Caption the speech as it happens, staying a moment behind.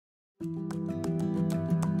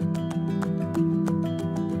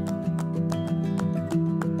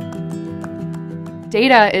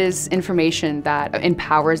Data is information that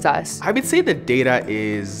empowers us. I would say that data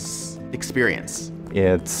is experience.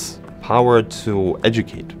 It's power to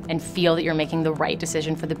educate. And feel that you're making the right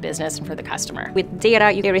decision for the business and for the customer. With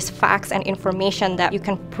data, there is facts and information that you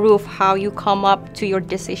can prove how you come up to your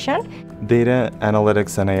decision. Data,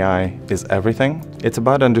 analytics, and AI is everything. It's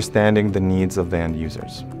about understanding the needs of the end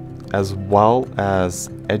users, as well as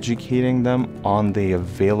educating them on the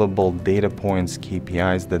available data points,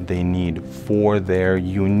 KPIs that they need for their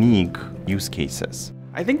unique use cases.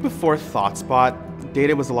 I think before ThoughtSpot,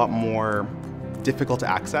 data was a lot more difficult to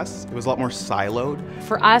access. It was a lot more siloed.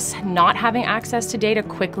 For us, not having access to data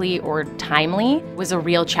quickly or timely was a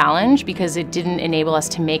real challenge because it didn't enable us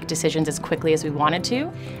to make decisions as quickly as we wanted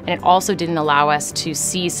to. And it also didn't allow us to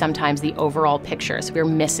see sometimes the overall picture. So we were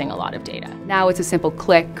missing a lot of data. Now it's a simple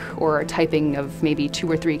click or a typing of maybe 2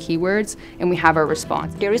 or 3 keywords, and we have our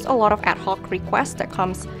response. There is a lot of ad hoc requests that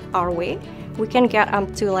comes our way. We can get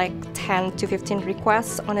up to like 10 to 15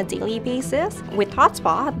 requests on a daily basis. With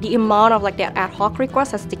ThoughtSpot, the amount of that ad hoc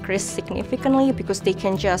requests has decreased significantly because they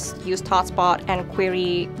can just use ThoughtSpot and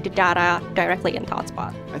query the data directly in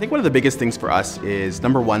ThoughtSpot. I think one of the biggest things for us is,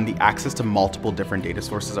 number one, the access to multiple different data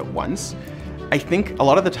sources at once. I think a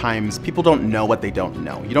lot of the times people don't know what they don't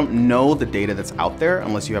know. You don't know the data that's out there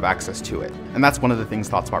unless you have access to it. And that's one of the things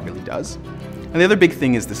ThoughtSpot really does. And the other big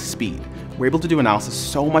thing is the speed. We're able to do analysis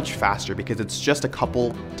so much faster because it's just a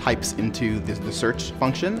couple types into the search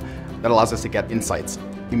function that allows us to get insights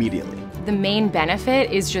immediately. The main benefit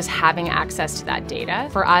is just having access to that data.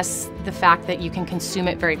 For us, the fact that you can consume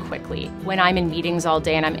it very quickly. When I'm in meetings all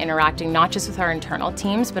day and I'm interacting not just with our internal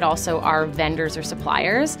teams, but also our vendors or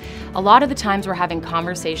suppliers, a lot of the times we're having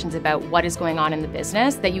conversations about what is going on in the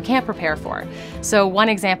business that you can't prepare for. So one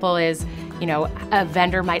example is, a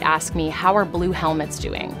vendor might ask me, how are blue helmets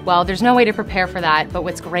doing? Well, there's no way to prepare for that, but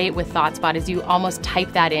what's great with ThoughtSpot is you almost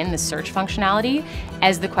type that in, the search functionality,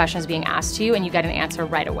 as the question is being asked to you, and you get an answer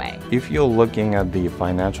right away. If you're looking at the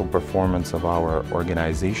financial performance of our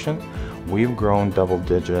organization, we've grown double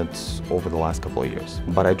digits over the last couple of years.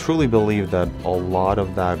 But I truly believe that a lot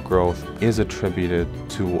of that growth is attributed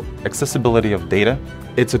to accessibility of data.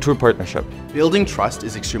 It's a true partnership. Building trust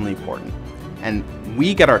is extremely important. And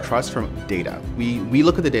we get our trust from data. We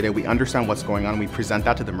look at the data, we understand what's going on, we present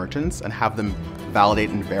that to the merchants and have them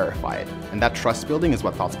validate and verify it. And that trust building is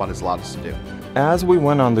what ThoughtSpot has allowed us to do. As we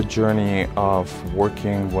went on the journey of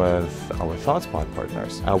working with our ThoughtSpot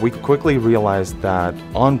partners, we quickly realized that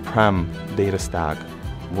on-prem data stack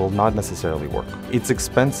will not necessarily work. It's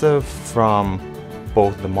expensive from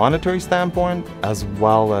both the monetary standpoint as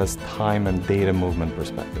well as time and data movement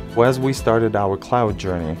perspective. As we started our cloud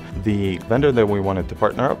journey, the vendor that we wanted to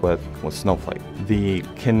partner up with was Snowflake. The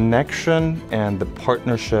connection and the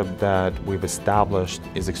partnership that we've established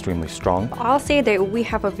is extremely strong. I'll say that we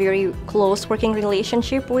have a very close working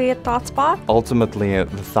relationship with ThoughtSpot. Ultimately, the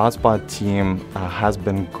ThoughtSpot team has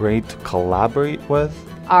been great to collaborate with.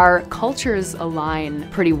 Our cultures align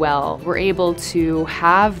pretty well. We're able to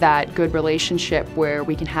have that good relationship where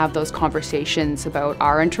we can have those conversations about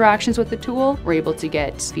our interactions with the tool. We're able to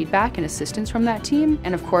get feedback and assistance from that team.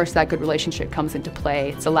 And of course, that good relationship comes into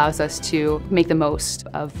play. It allows us to make the most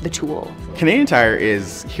of the tool. Canadian Tire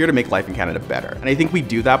is here to make life in Canada better. And I think we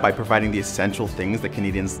do that by providing the essential things that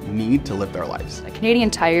Canadians need to live their lives. At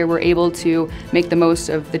Canadian Tire, we're able to make the most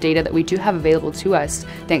of the data that we do have available to us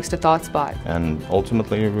thanks to ThoughtSpot. And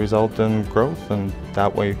ultimately result in growth, and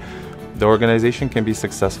that way the organization can be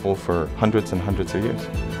successful for hundreds and hundreds of years.